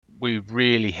we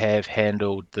really have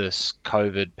handled this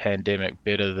COVID pandemic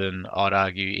better than I'd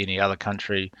argue any other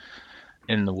country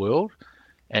in the world.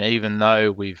 And even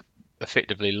though we've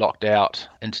effectively locked out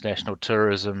international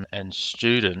tourism and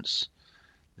students,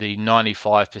 the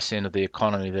 95% of the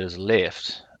economy that is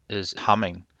left is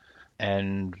humming.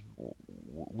 And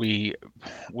we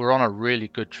we're on a really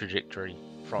good trajectory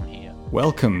from here.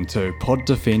 Welcome to Pod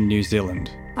Defend New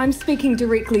Zealand. I'm speaking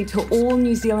directly to all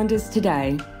New Zealanders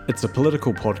today. It's a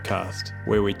political podcast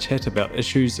where we chat about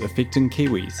issues affecting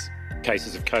Kiwis.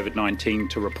 Cases of COVID-19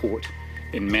 to report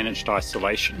in managed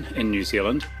isolation in New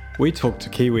Zealand. We talk to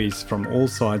Kiwis from all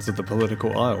sides of the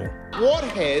political aisle. What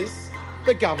has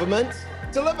the government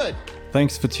delivered?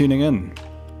 Thanks for tuning in.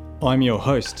 I'm your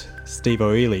host, Steve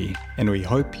O'Ely, and we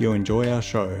hope you enjoy our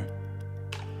show.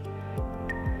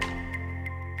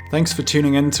 Thanks for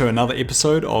tuning in to another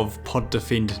episode of Pod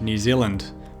Defend New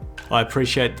Zealand. I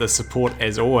appreciate the support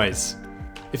as always.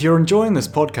 If you're enjoying this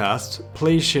podcast,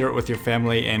 please share it with your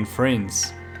family and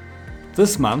friends.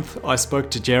 This month, I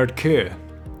spoke to Jared Kerr.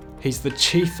 He's the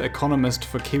chief economist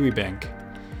for Kiwibank.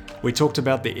 We talked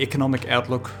about the economic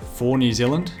outlook for New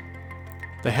Zealand,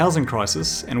 the housing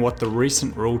crisis and what the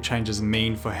recent rule changes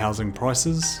mean for housing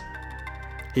prices.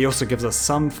 He also gives us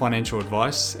some financial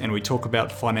advice, and we talk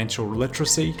about financial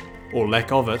literacy, or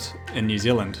lack of it, in New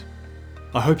Zealand.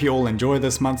 I hope you all enjoy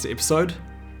this month's episode.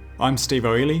 I'm Steve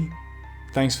O'Ely.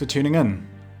 Thanks for tuning in.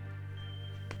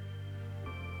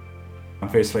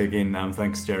 Firstly, again,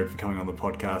 thanks Jared for coming on the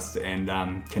podcast, and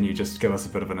can you just give us a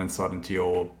bit of an insight into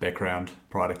your background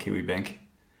prior to Kiwibank?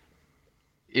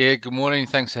 Yeah, good morning.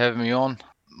 Thanks for having me on.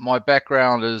 My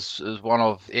background is one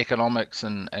of economics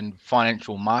and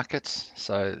financial markets,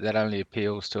 so that only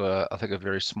appeals to I think a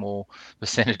very small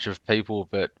percentage of people,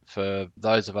 but for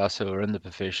those of us who are in the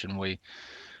profession, we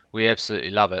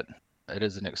absolutely love it. It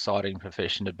is an exciting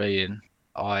profession to be in.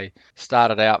 I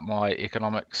started out my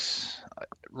economics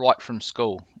right from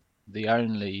school. The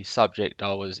only subject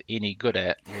I was any good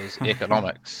at was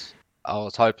economics. I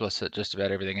was hopeless at just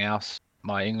about everything else.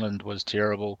 My England was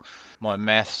terrible. My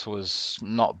maths was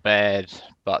not bad,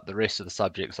 but the rest of the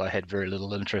subjects I had very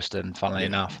little interest in, funnily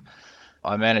enough.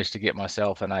 I managed to get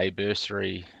myself an A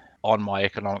bursary on my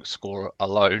economics score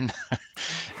alone,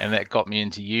 and that got me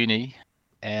into uni,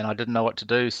 and I didn't know what to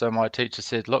do. So my teacher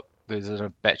said, look, there's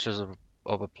a Bachelor's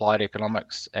of Applied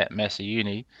Economics at Massey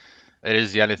Uni. It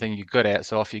is the only thing you're good at,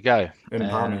 so off you go. In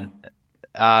Palmy?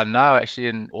 No, actually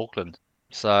in Auckland.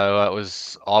 So I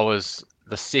was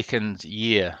the second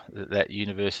year that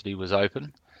university was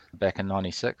open back in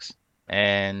 96,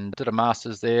 and did a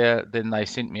master's there. Then they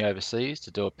sent me overseas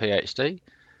to do a PhD.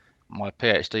 My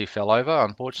PhD fell over,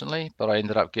 unfortunately, but I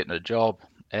ended up getting a job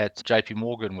at JP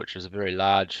Morgan, which is a very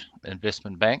large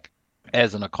investment bank,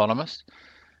 as an economist,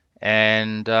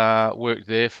 and worked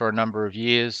there for a number of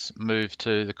years, moved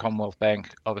to the Commonwealth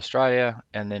Bank of Australia,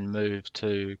 and then moved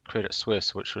to Credit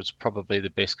Suisse, which was probably the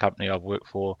best company I've worked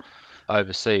for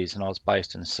overseas. And I was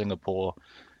based in Singapore,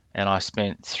 and I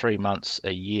spent 3 months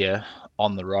a year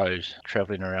on the road,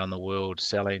 traveling around the world,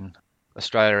 selling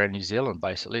Australia and New Zealand,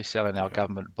 basically selling our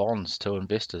government bonds to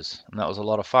investors, and that was a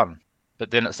lot of fun.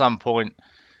 But then at some point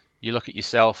you look at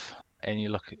yourself and you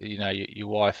look at your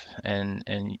wife, and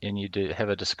you do have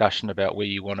a discussion about where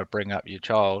you want to bring up your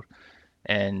child,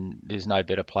 and there's no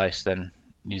better place than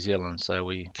New Zealand. So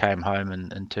we came home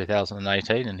in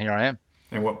 2018, and here I am.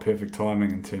 And what perfect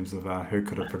timing in terms of who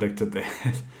could have predicted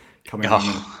that coming home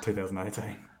in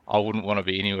 2018. I wouldn't want to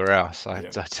be anywhere else,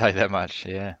 I'd say that much.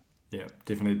 Yeah,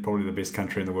 definitely probably the best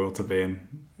country in the world to be in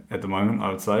at the moment,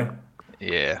 I would say.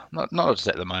 Yeah, not just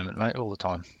at the moment, mate, all the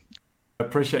time. I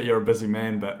appreciate you're a busy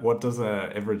man, but what does an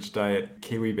average day at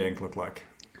Kiwibank look like?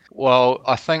 Well,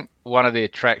 I think one of the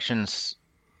attractions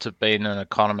to being an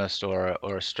economist or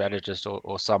a strategist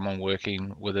or someone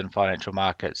working within financial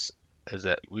markets is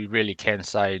that we really can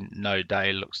say no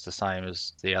day looks the same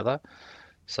as the other.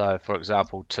 So, for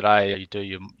example, today you do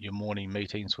your morning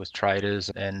meetings with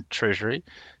traders and Treasury,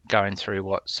 going through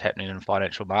what's happening in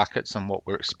financial markets and what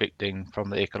we're expecting from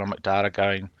the economic data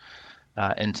going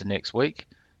into next week.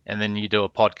 And then you do a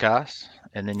podcast,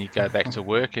 and then you go back to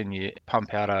work and you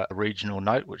pump out a regional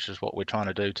note, which is what we're trying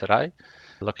to do today,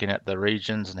 looking at the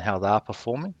regions and how they're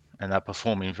performing, and they're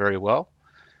performing very well.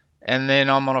 And then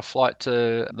I'm on a flight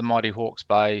to the mighty Hawke's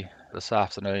Bay this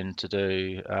afternoon to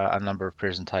do a number of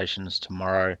presentations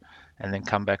tomorrow, and then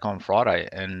come back on Friday.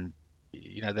 And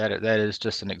that is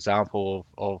just an example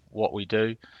of what we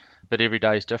do, but every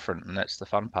day is different, and that's the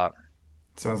fun part.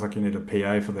 Sounds like you need a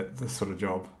PA for this sort of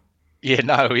job. We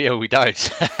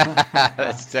don't.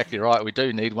 That's exactly right. We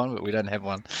do need one, but we don't have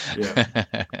one. Yeah.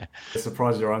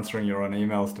 Surprised you're answering your own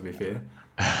emails, to be fair.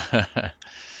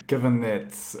 Given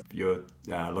that you're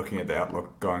looking at the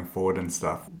outlook going forward and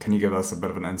stuff, can you give us a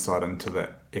bit of an insight into the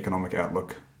economic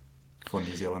outlook for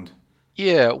New Zealand?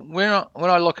 Yeah, when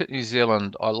I look at New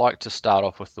Zealand, I like to start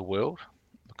off with the world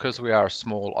because we are a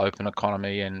small open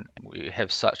economy and we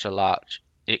have such a large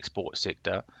export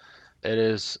sector. It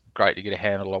is great to get a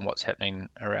handle on what's happening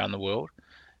around the world.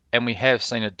 And we have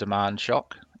seen a demand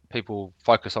shock. People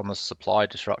focus on the supply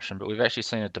disruption, but we've actually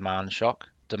seen a demand shock.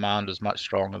 Demand is much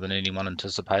stronger than anyone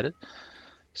anticipated.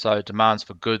 So demands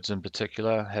for goods in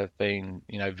particular have been,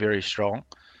 very strong.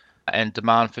 And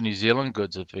demand for New Zealand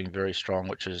goods have been very strong,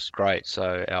 which is great.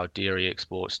 So our dairy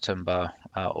exports, timber,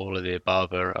 all of the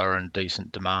above are in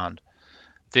decent demand.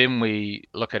 Then we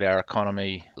look at our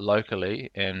economy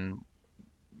locally, and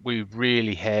we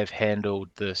really have handled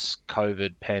this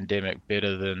COVID pandemic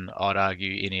better than I'd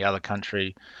argue any other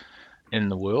country in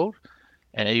the world.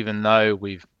 And even though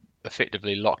we've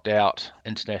effectively locked out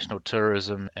international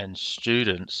tourism and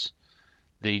students,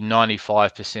 the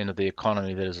 95% of the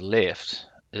economy that is left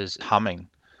is humming.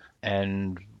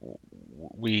 And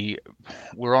we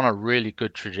we're on a really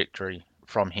good trajectory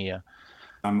from here.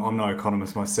 I'm no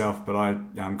economist myself, but I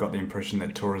got the impression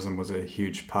that tourism was a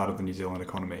huge part of the New Zealand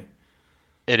economy.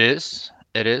 It is.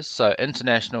 It is. So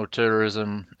international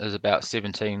tourism is about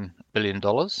 $17 billion,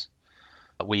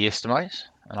 we estimate,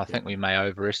 and I think we may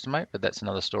overestimate, but that's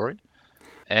another story.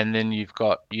 And then you've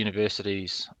got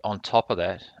universities on top of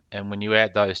that, and when you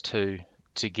add those two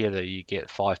together, you get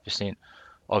 5%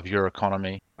 of your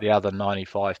economy, the other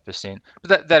 95%.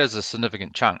 But that is a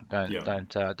significant chunk. Yeah.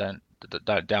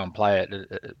 Don't downplay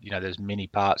it. There's many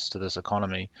parts to this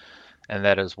economy, and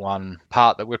that is one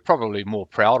part that we're probably more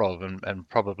proud of and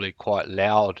probably quite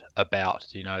loud about.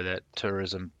 That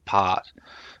tourism part,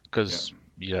 because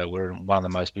we're in one of the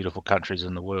most beautiful countries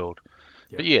in the world.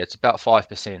 But yeah, it's about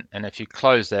 5%. And if you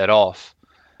close that off,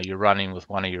 you're running with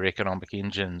one of your economic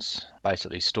engines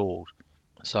basically stalled.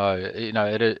 So,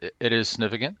 it is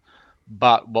significant.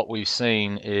 But what we've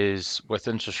seen is with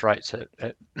interest rates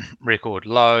at record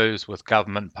lows, with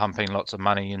government pumping lots of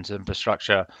money into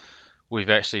infrastructure, we've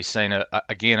actually seen,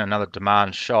 again, another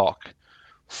demand shock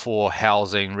for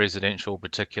housing, residential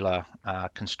particular,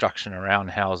 construction around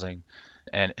housing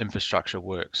and infrastructure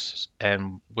works.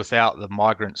 And without the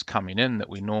migrants coming in that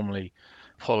we normally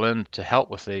pull in to help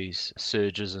with these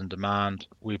surges in demand,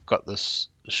 we've got this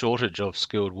shortage of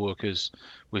skilled workers.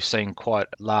 We've seen quite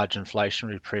large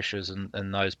inflationary pressures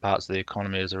in those parts of the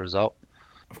economy as a result.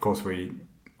 Of course, we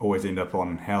always end up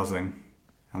on housing.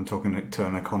 I'm talking to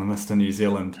an economist in New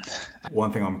Zealand.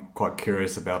 One thing I'm quite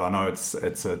curious about, I know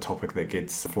it's a topic that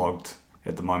gets flogged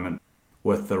at the moment.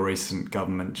 With the recent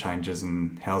government changes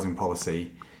in housing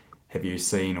policy, have you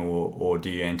seen or do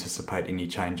you anticipate any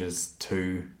changes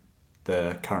to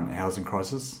the current housing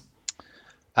crisis?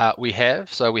 We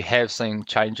have. So we have seen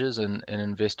changes in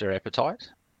investor appetite,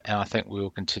 and I think we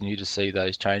will continue to see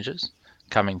those changes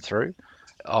coming through.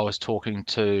 I was talking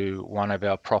to one of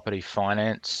our property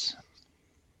finance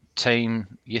team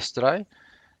yesterday,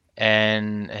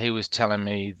 and he was telling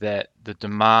me that the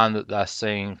demand that they're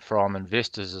seeing from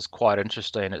investors is quite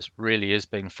interesting. It really is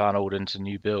being funneled into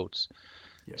new builds.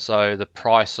 Yeah. So the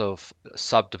price of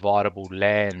subdividable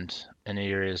land in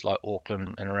areas like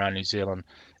Auckland and around New Zealand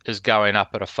is going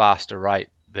up at a faster rate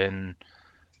than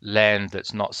land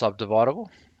that's not subdividable.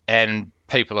 And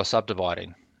people are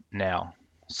subdividing now.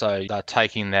 So they're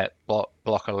taking that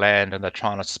block of land and they're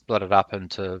trying to split it up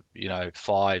into,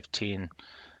 5, 10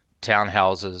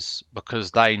 townhouses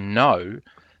because they know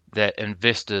that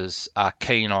investors are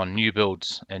keen on new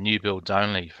builds and new builds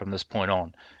only from this point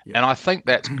on. Yeah. And I think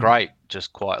that's great,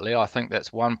 just quietly. I think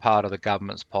that's one part of the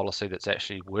government's policy that's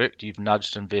actually worked. You've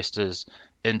nudged investors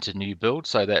into new builds,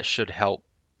 so that should help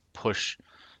push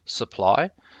supply.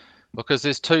 Because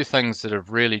there's two things that have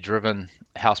really driven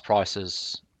house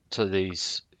prices to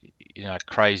these,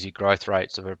 crazy growth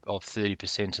rates of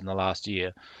 30% in the last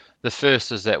year. The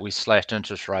first is that we slashed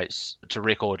interest rates to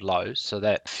record lows, so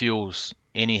that fuels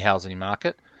any housing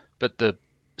market. But the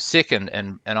second,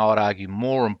 and I would argue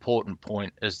more important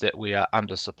point, is that we are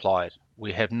undersupplied.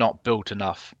 We have not built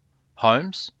enough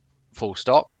homes, full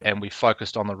stop, and we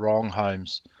focused on the wrong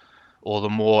homes or the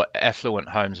more affluent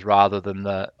homes rather than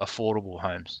the affordable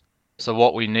homes. So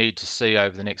what we need to see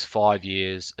over the next 5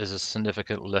 years is a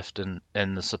significant lift in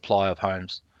the supply of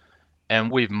homes.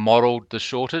 And we've modelled the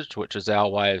shortage, which is our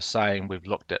way of saying we've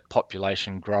looked at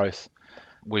population growth,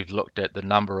 we've looked at the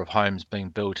number of homes being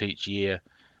built each year,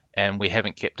 and we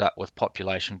haven't kept up with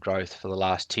population growth for the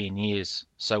last 10 years.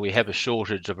 So we have a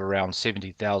shortage of around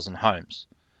 70,000 homes.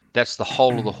 That's the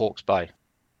whole of the Hawke's Bay.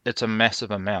 It's a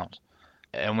massive amount.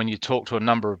 And when you talk to a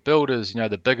number of builders,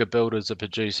 the bigger builders are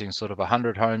producing sort of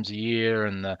 100 homes a year,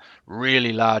 and the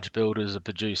really large builders are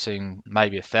producing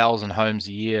maybe 1,000 homes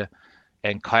a year,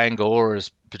 and Kaingaora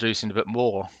is producing a bit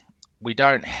more. We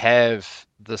don't have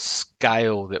the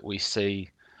scale that we see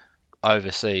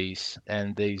overseas,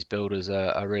 and these builders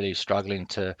are really struggling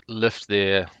to lift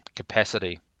their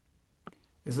capacity.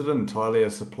 Is it entirely a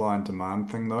supply and demand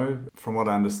thing, though? From what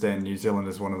I understand, New Zealand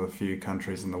is one of the few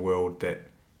countries in the world that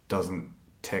doesn't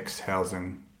tax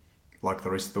housing like the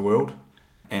rest of the world.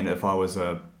 And if I was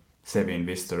a savvy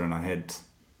investor and I had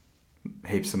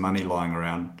heaps of money lying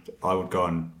around, I would go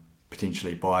and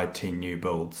potentially buy 10 new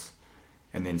builds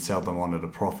and then sell them on at a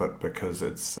profit because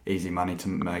it's easy money to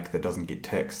make that doesn't get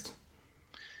taxed.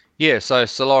 Yeah, so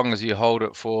long as you hold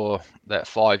it for that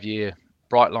 5-year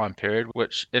bright line period,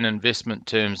 which in investment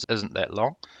terms isn't that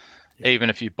long. Yeah. Even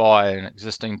if you buy an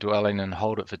existing dwelling and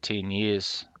hold it for 10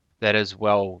 years, that is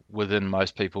well within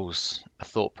most people's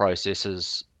thought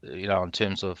processes, in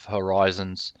terms of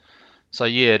horizons. So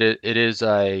yeah, it is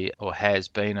or has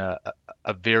been a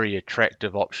very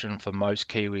attractive option for most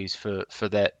Kiwis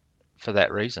for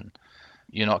that reason.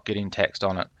 You're not getting taxed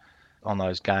on it, on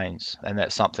those gains, and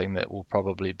that's something that will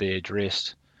probably be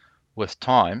addressed with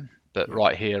time. But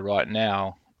right here, right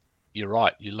now, you're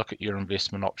right. You look at your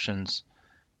investment options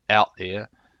out there,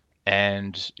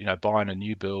 and buying a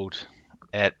new build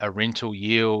at a rental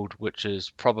yield which is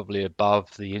probably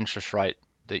above the interest rate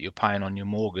that you're paying on your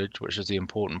mortgage, which is the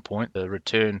important point. The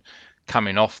return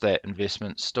coming off that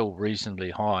investment still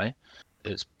reasonably high.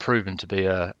 It's proven to be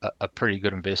a pretty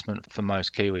good investment for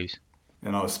most Kiwis.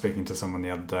 And I was speaking to someone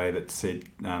the other day that said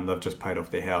they've just paid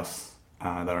off their house.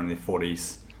 They're in their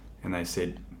 40s, and they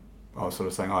said, I was sort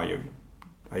of saying, are you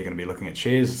going to be looking at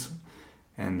shares?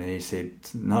 And he said,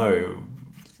 no,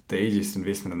 the easiest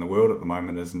investment in the world at the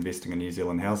moment is investing in New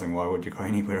Zealand housing. Why would you go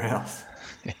anywhere else?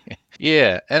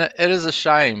 Yeah, and it is a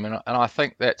shame, and I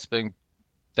think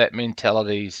that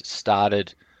mentality's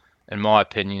started, in my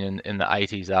opinion, in the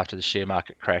 80s after the share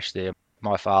market crash there.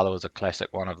 My father was a classic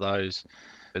one of those.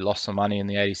 He lost some money in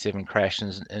the 87 crash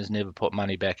and has never put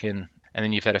money back in. And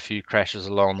then you've had a few crashes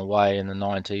along the way in the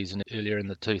 90s and earlier in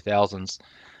the 2000s.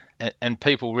 And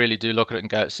people really do look at it and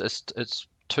go, it's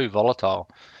too volatile.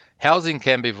 Housing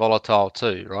can be volatile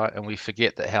too, right? And we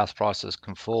forget that house prices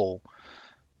can fall.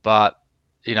 But,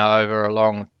 over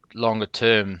a longer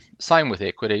term, same with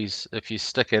equities, if you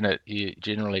stick in it, you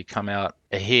generally come out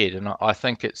ahead. And I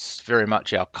think it's very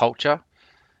much our culture.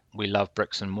 We love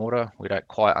bricks and mortar. We don't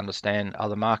quite understand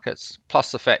other markets.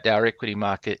 Plus the fact our equity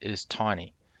market is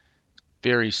tiny,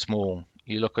 very small.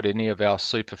 You look at any of our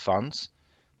super funds,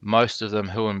 most of them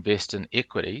who invest in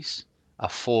equities are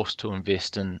forced to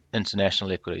invest in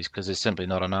international equities because there's simply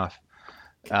not enough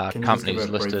companies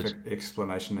listed. Can you just give a brief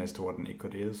explanation as to what an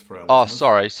equity is for our listeners?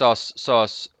 Sorry. So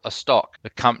a stock, the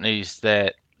companies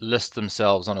that list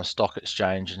themselves on a stock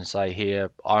exchange and say, here,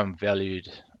 I'm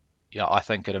valued, I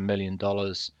think at $1 million.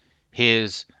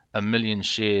 Here's 1 million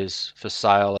shares for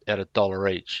sale at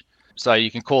 $1 each. So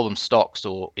you can call them stocks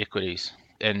or equities.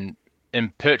 And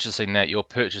in purchasing that, you're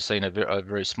purchasing a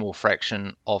very small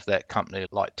fraction of that company,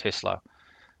 like Tesla.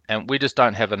 And we just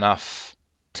don't have enough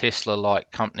Tesla-like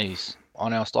companies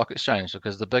on our stock exchange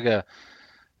because the bigger,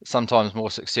 sometimes more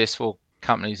successful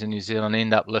companies in New Zealand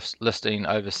end up listing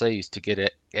overseas to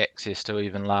get access to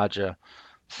even larger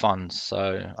funds.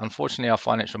 So unfortunately, our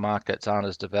financial markets aren't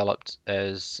as developed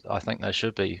as I think they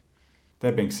should be.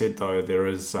 That being said, though, there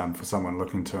is, for someone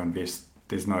looking to invest,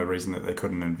 there's no reason that they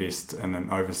couldn't invest in an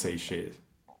overseas share.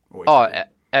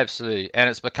 Absolutely. And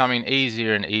it's becoming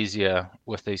easier and easier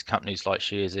with these companies like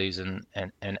Sharesies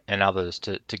and others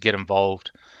to get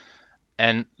involved.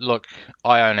 And look,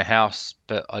 I own a house,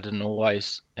 but I didn't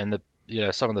always. And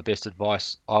some of the best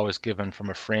advice I was given from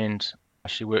a friend,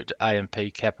 she worked at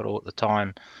AMP Capital at the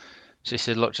time. She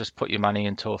said, look, just put your money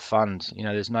into a fund.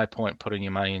 There's no point putting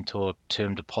your money into a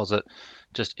term deposit.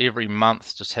 Just every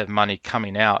month, just have money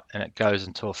coming out and it goes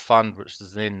into a fund, which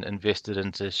is then invested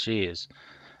into shares.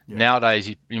 Yeah. Nowadays,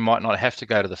 you might not have to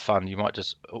go to the fund. You might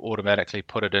just automatically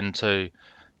put it into,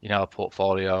 a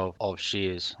portfolio of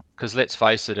shares. Because let's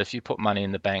face it, if you put money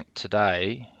in the bank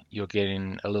today, you're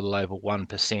getting a little over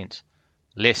 1%,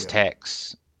 less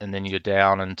tax, and then you're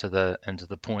down into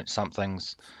the point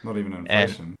somethings. Not even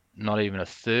inflation. Not even a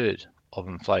third of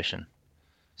inflation.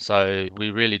 So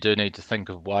we really do need to think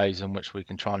of ways in which we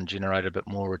can try and generate a bit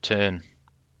more return.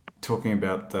 Talking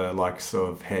about the likes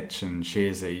of Hatch and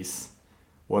Sharesies,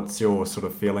 what's your sort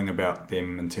of feeling about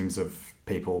them in terms of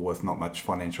people with not much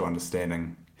financial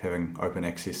understanding having open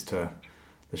access to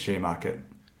the share market?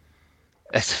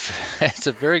 It's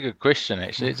a very good question,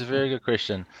 actually. It's a very good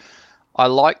question. I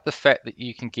like the fact that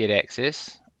you can get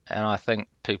access, and I think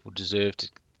people deserve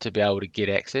to be able to get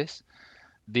access.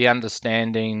 The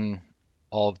understanding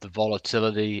of the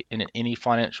volatility in any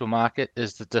financial market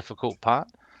is the difficult part.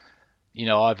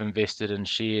 I've invested in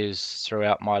shares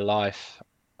throughout my life.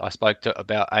 I spoke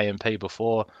about AMP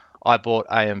before. I bought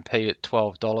AMP at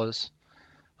 $12.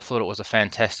 Thought it was a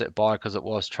fantastic buy because it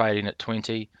was trading at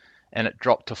 20, and it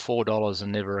dropped to $4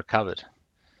 and never recovered.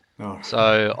 Oh.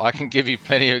 So I can give you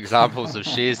plenty of examples of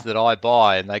shares that I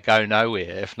buy and they go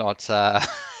nowhere, if not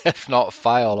if not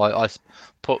fail. I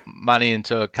put money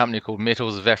into a company called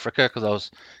Metals of Africa because I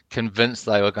was convinced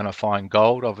they were going to find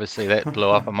gold. Obviously, that blew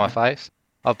up in my face.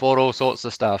 I bought all sorts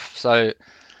of stuff. So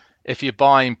if you're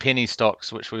buying penny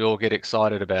stocks, which we all get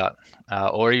excited about,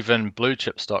 or even blue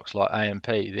chip stocks like AMP,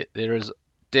 there is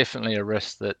definitely a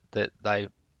risk that they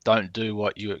don't do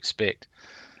what you expect.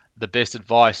 The best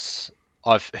advice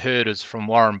I've heard is from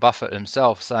Warren Buffett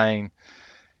himself saying,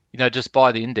 just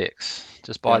buy the index,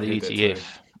 just buy Yeah, I've the heard that ETF.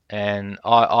 too. And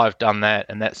I've done that,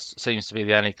 and that seems to be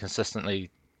the only consistently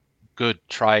good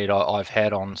trade I've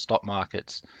had on stock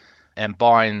markets. And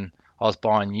I was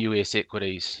buying US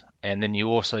equities, and then you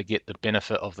also get the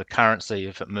benefit of the currency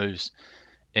if it moves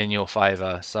in your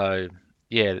favor. So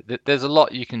yeah, there's a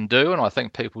lot you can do, and I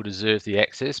think people deserve the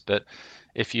access. But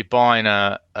if you're buying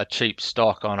a cheap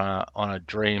stock on a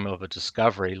dream of a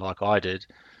discovery like I did,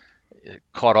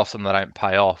 quite often they don't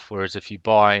pay off. Whereas if you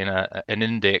buy in an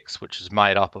index which is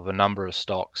made up of a number of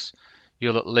stocks,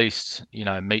 you'll at least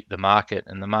meet the market,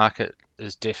 and the market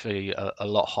is definitely a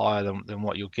lot higher than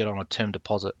what you'll get on a term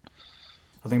deposit.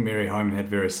 I think Mary Holm had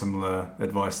very similar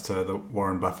advice to the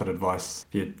Warren Buffett advice.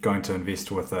 If you're going to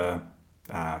invest with a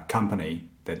company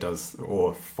that does,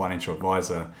 or financial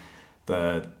advisor,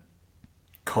 the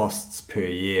costs per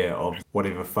year of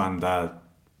whatever fund they're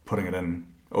putting it in,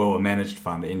 or a managed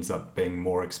fund, ends up being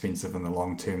more expensive in the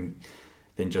long term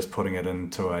than just putting it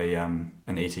into an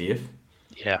ETF.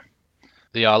 Yeah,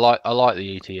 I like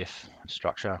the ETF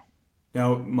structure.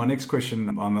 Now, my next question,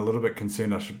 I'm a little bit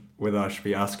concerned whether I should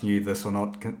be asking you this or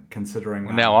not, considering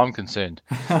Well, now I'm concerned.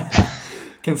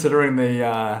 considering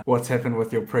the what's happened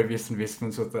with your previous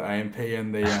investments with the AMP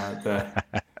and the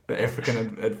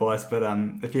African advice. But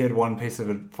if you had one piece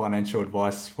of financial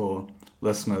advice for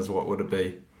listeners, what would it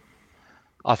be?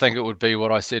 I think it would be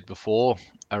what I said before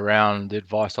around the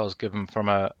advice I was given from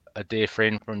a dear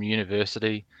friend from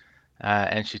university,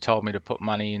 and she told me to put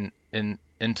money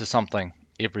into something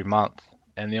every month,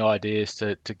 and the idea is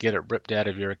to get it ripped out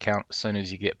of your account as soon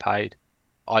as you get paid.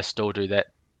 I still do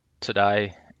that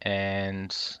today,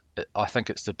 and I think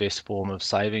it's the best form of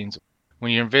savings.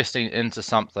 When you're investing into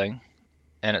something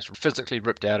and it's physically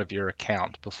ripped out of your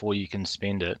account before you can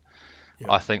spend it,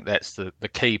 Yeah. I think that's the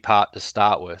key part to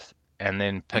start with. And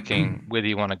then picking whether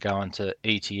you want to go into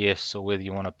ETFs or whether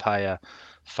you want to pay a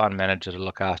fund manager to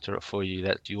look after it for you,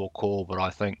 that's your call. But I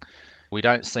think we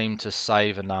don't seem to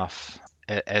save enough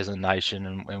as a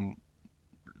nation, and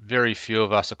very few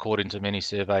of us, according to many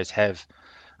surveys, have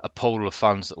a pool of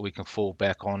funds that we can fall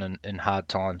back on in hard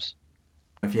times.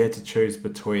 If you had to choose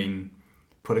between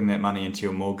putting that money into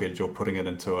your mortgage or putting it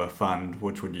into a fund,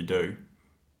 which would you do?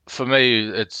 For me,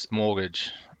 it's mortgage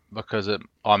because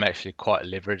I'm actually quite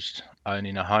leveraged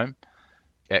owning a home.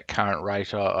 At current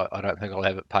rate, I don't think I'll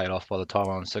have it paid off by the time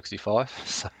I'm 65.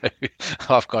 So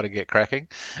I've got to get cracking.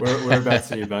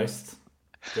 Whereabouts are you based,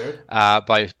 Jared?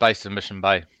 Based in Mission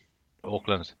Bay,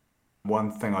 Auckland.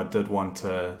 One thing I did want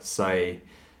to say,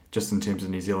 just in terms of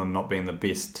New Zealand not being the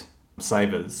best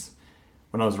savers,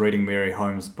 when I was reading Mary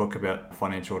Holm's book about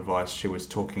financial advice, she was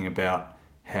talking about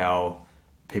how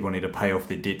people need to pay off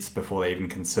their debts before they even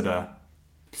consider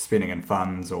spending in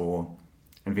funds or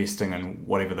investing in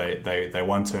whatever they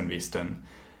want to invest in.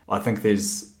 I think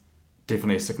there's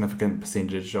definitely a significant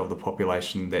percentage of the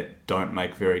population that don't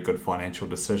make very good financial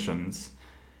decisions.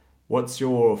 What's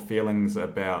your feelings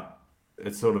about,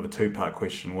 it's sort of a two-part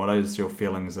question. What is your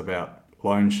feelings about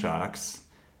loan sharks?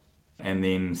 And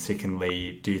then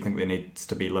secondly, do you think there needs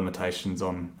to be limitations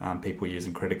on people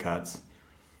using credit cards?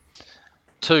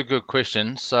 Two good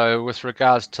questions. So with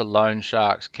regards to loan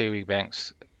sharks, Kiwi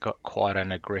Bank's got quite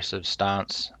an aggressive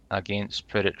stance against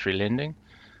predatory lending,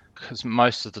 because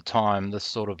most of the time this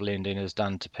sort of lending is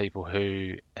done to people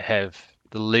who have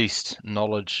the least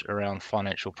knowledge around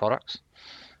financial products,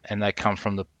 and they come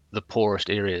from the poorest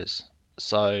areas.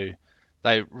 So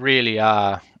they really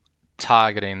are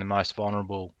targeting the most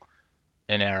vulnerable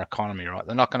in our economy, right?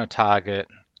 They're not going to target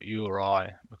you or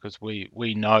I because we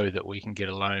know that we can get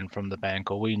a loan from the bank,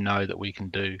 or we know that we can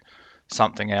do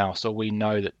something else, or we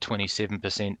know that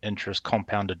 27% interest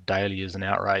compounded daily is an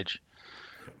outrage.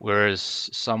 Whereas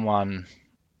someone,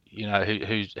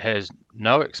 who has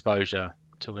no exposure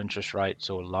to interest rates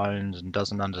or loans and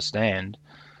doesn't understand,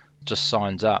 just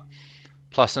signs up.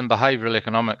 Plus, in behavioral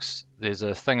economics, there's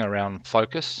a thing around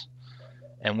focus.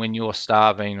 And when you're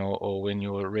starving or when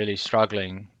you're really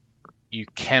struggling, you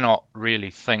cannot really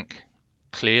think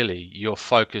clearly. You're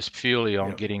focused purely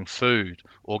on getting food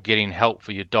or getting help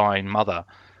for your dying mother.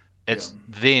 It's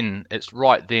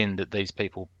right then that these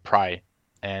people pray.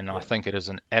 And I think it is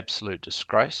an absolute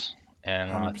disgrace.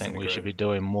 And I think we should be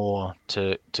doing more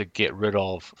to get rid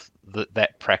of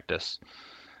that practice.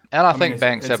 And I think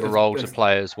banks have a role to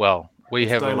play as well. We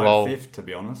have a role. Theft, to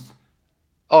be honest.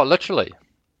 Oh, literally.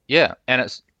 Yeah. And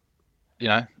it's,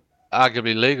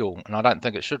 arguably legal, and I don't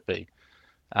think it should be.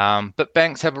 But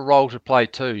banks have a role to play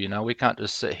too. We can't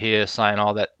just sit here saying,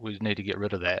 that we need to get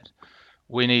rid of that.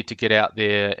 We need to get out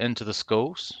there into the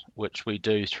schools, which we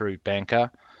do through Banker,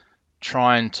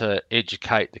 trying to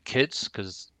educate the kids,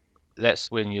 because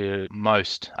that's when you're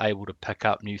most able to pick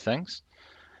up new things,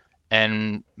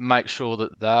 and make sure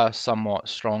that they're somewhat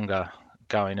stronger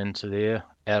going into their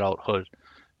adulthood,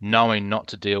 knowing not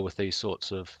to deal with these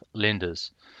sorts of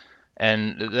lenders.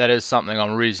 And that is something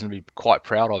I'm reasonably quite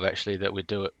proud of, actually, that we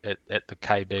do it at the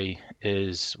KB,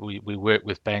 is we work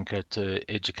with Banker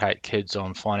to educate kids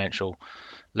on financial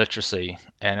literacy.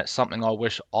 And it's something I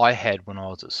wish I had when I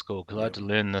was at school, because I had to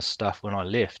learn this stuff when I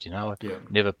left. I'd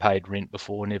never paid rent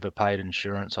before, never paid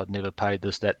insurance, I'd never paid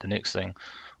this, that, the next thing.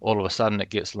 All of a sudden it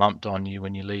gets lumped on you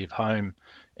when you leave home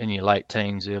in your late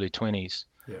teens, early 20s.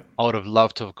 I would have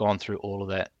loved to have gone through all of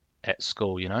that at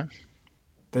school.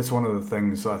 That's one of the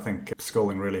things I think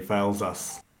schooling really fails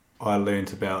us. I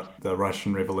learnt about the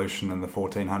Russian Revolution in the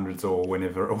 1400s or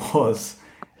whenever it was,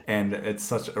 and it's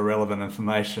such irrelevant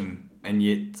information, and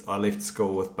yet I left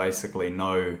school with basically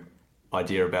no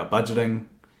idea about budgeting,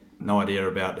 no idea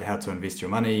about how to invest your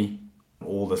money,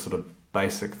 all the sort of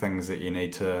basic things that you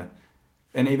need to,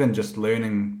 and even just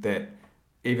learning that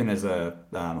even as a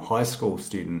high school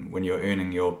student, when you're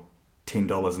earning your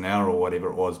 $10 an hour or whatever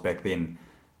it was back then,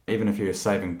 even if you were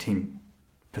saving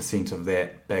 10% of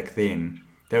that back then,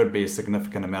 that would be a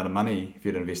significant amount of money if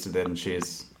you'd invested that in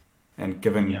shares. And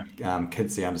giving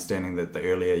kids the understanding that the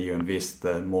earlier you invest,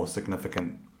 the more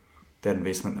significant that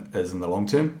investment is in the long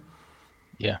term.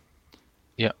 Yeah,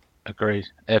 agreed,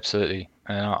 absolutely.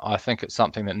 And I think it's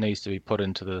something that needs to be put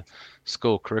into the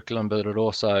school curriculum, but it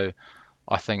also,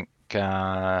 I think,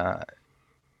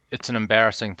 it's an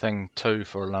embarrassing thing too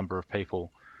for a number of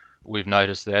people. We've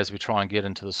noticed that as we try and get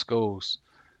into the schools,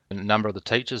 a number of the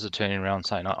teachers are turning around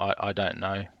saying, I don't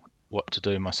know what to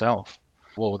do myself.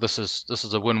 Well, this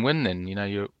is a win-win then.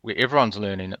 Everyone's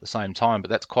learning at the same time, but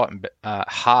that's quite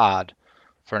hard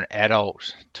for an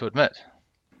adult to admit.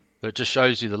 But it just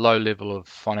shows you the low level of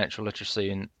financial literacy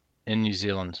in New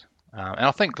Zealand. And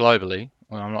I think globally,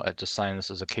 I'm not just saying this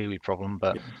is a Kiwi problem,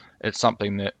 but it's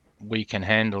something that we can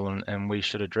handle and we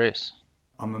should address.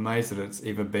 I'm amazed that it's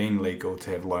ever been legal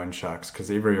to have loan sharks, because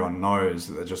everyone knows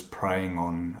that they're just preying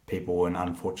on people in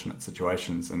unfortunate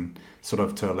situations. And sort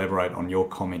of to elaborate on your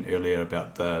comment earlier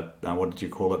about the, what did you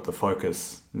call it, the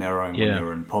focus narrowing when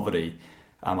you're in poverty.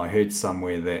 I heard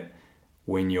somewhere that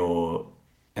when you're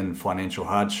in financial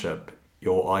hardship,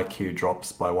 your IQ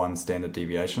drops by 1 standard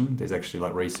deviation. There's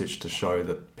actually research to show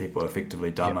that people are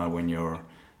effectively dumber when you're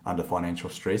under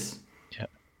financial stress.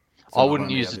 I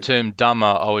wouldn't use the term dumber,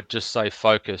 I would just say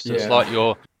focused. It's like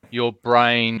your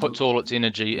brain puts all its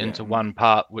energy into one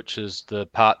part, which is the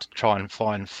part to try and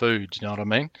find food, you know what I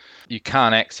mean? You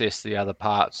can't access the other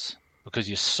parts because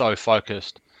you're so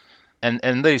focused.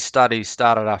 And these studies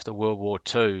started after World War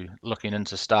II, looking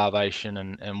into starvation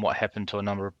and what happened to a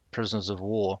number of prisoners of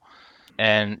war.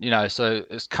 And, so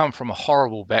it's come from a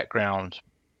horrible background,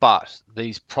 but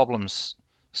these problems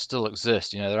still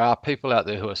exist. There are people out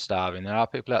there who are starving. There are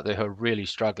people out there who are really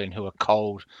struggling, who are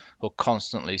cold, who are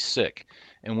constantly sick.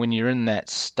 And when you're in that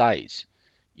state,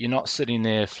 you're not sitting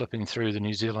there flipping through the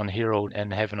New Zealand Herald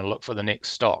and having a look for the next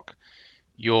stock.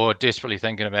 You're desperately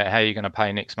thinking about how you're going to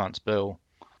pay next month's bill.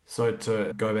 So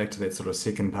to go back to that sort of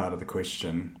second part of the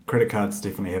question, credit cards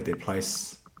definitely have their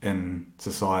place in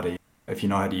society. If you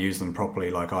know how to use them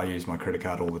properly, like I use my credit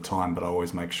card all the time, but I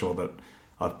always make sure that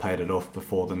I've paid it off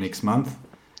before the next month.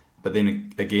 But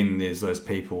then again, there's those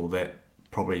people that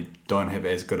probably don't have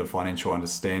as good a financial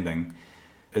understanding.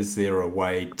 Is there a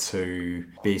way to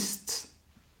best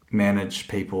manage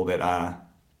people that are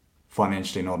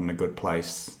financially not in a good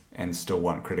place and still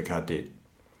want credit card debt?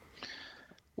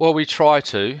 Well, we try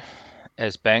to,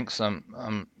 as banks.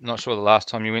 I'm not sure the last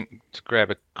time you went to grab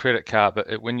a credit card,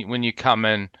 but when you come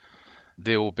in,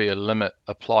 there will be a limit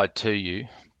applied to you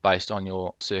based on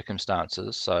your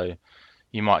circumstances. So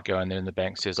You might go in there and the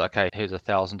bank says, okay, here's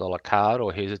 $1,000 card,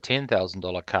 or here's a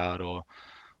 $10,000 card,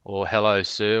 or hello,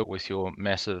 sir, with your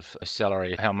massive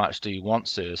salary, how much do you want,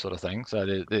 sir, sort of thing.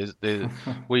 So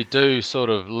we do sort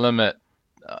of limit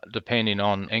depending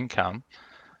on income.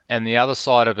 And the other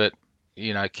side of it,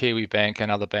 Kiwi Bank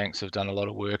and other banks have done a lot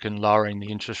of work in lowering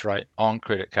the interest rate on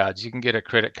credit cards. You can get a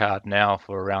credit card now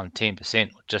for around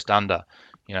 10%, just under,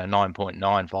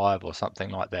 9.95 or something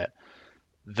like that.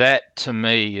 That to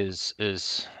me is a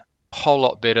whole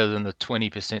lot better than the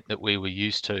 20% that we were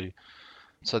used to.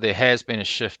 So there has been a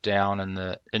shift down in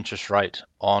the interest rate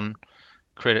on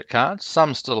credit cards.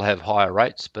 Some still have higher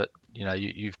rates, but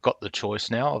you've got the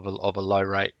choice now of a low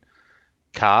rate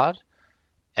card.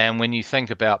 And when you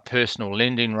think about personal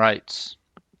lending rates,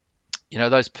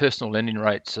 those personal lending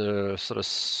rates are sort of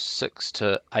 6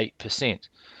 to 8%.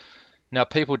 Now,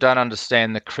 people don't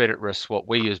understand the credit risk, what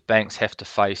we as banks have to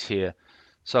face here.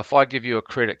 So if I give you a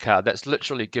credit card, that's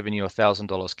literally giving you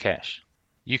 $1,000 cash.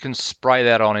 You can spray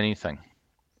that on anything,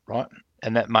 right?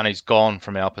 And that money's gone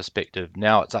from our perspective.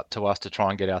 Now it's up to us to try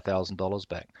and get our $1,000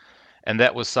 back. And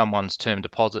that was someone's term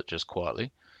deposit, just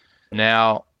quietly.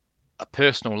 Now, a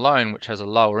personal loan, which has a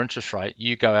lower interest rate,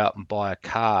 you go out and buy a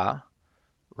car,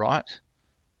 right?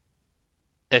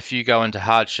 If you go into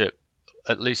hardship,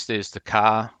 at least there's the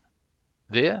car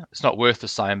there. It's not worth the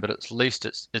same, but at least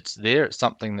it's there. It's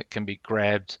something that can be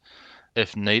grabbed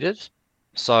if needed.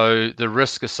 So the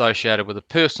risk associated with a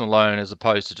personal loan, as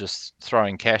opposed to just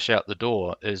throwing cash out the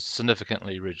door, is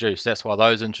significantly reduced. That's why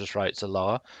those interest rates are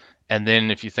lower. And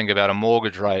then if you think about a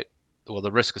mortgage rate, well,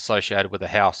 the risk associated with a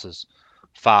house is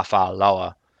far, far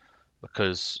lower,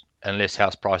 because unless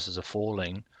house prices are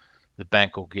falling, the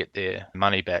bank will get their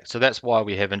money back. So that's why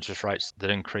we have interest rates that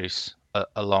increase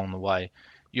along the way.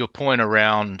 Your point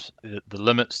around the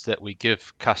limits that we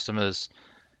give customers,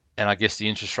 and I guess the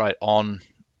interest rate on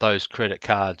those credit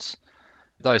cards,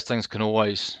 those things can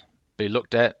always be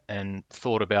looked at and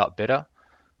thought about better.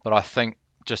 But I think,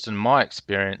 just in my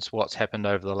experience, what's happened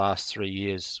over the last 3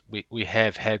 years, we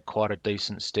have had quite a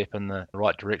decent step in the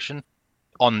right direction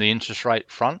on the interest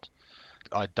rate front.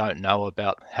 I don't know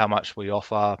about how much we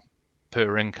offer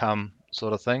per income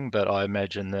sort of thing, but I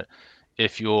imagine that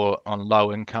if you're on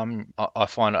low income, I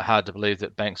find it hard to believe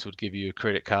that banks would give you a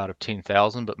credit card of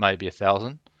 10,000, but maybe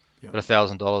 1,000. Yep. But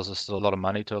 $1,000 is still a lot of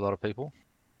money to a lot of people.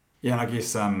 Yeah, and I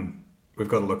guess we've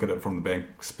got to look at it from the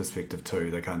bank's perspective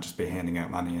too. They can't just be handing out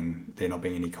money and there not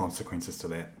being any consequences to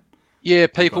that. Yeah,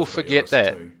 people forget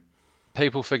that.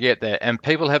 People forget that, and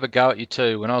people have a go at you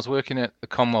too. When I was working at the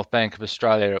Commonwealth Bank of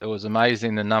Australia, it was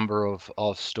amazing the number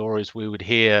of stories we would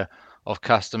hear of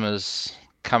customers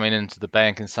coming into the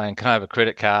bank and saying, can I have a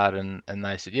credit card? And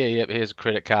they said, yeah, here's a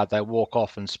credit card. They walk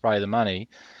off and spray the money.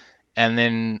 And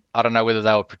then I don't know whether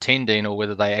they were pretending or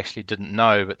whether they actually didn't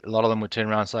know, but a lot of them would turn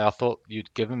around and say, I thought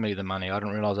you'd given me the money. I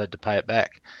didn't realize I had to pay it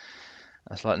back.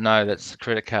 It's like, no, that's a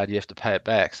credit card. You have to pay it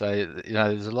back. So,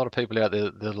 there's a lot of people out there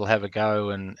that'll have a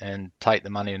go and take the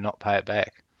money and not pay it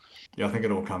back. Yeah, I think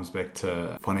it all comes back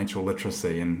to financial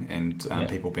literacy and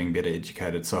people being better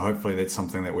educated. So hopefully that's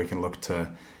something that we can look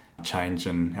to change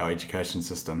in our education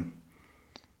system.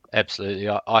 Absolutely.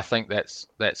 I think that's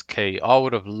key. I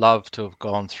would have loved to have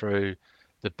gone through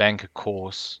the banker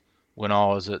course when I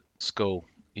was at school.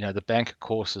 The banker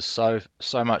course is so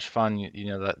much fun.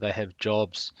 They have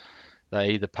jobs.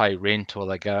 They either pay rent or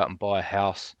they go out and buy a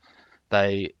house.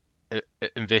 They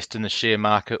invest in the share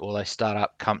market or they start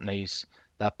up companies.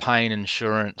 They're paying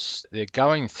insurance. They're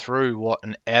going through what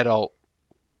an adult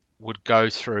would go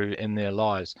through in their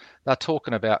lives. They're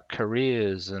talking about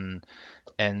careers and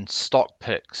stock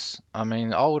picks. I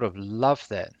mean, I would have loved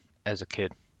that as a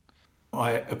kid.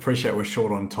 I appreciate we're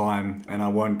short on time, and I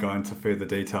won't go into further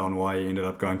detail on why you ended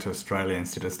up going to Australia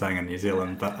instead of staying in New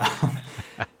Zealand. But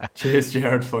cheers,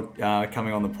 Jared, for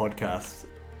coming on the podcast.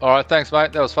 All right, thanks,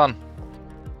 mate. That was fun.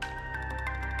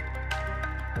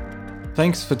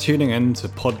 Thanks for tuning in to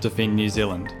Pod Defend New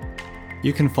Zealand.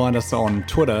 You can find us on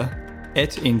Twitter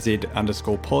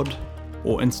 @NZ_pod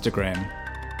or Instagram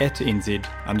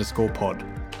 @NZ_pod.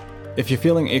 If you're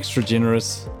feeling extra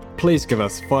generous, please give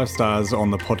us 5 stars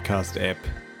on the podcast app.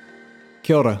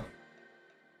 Kia ora.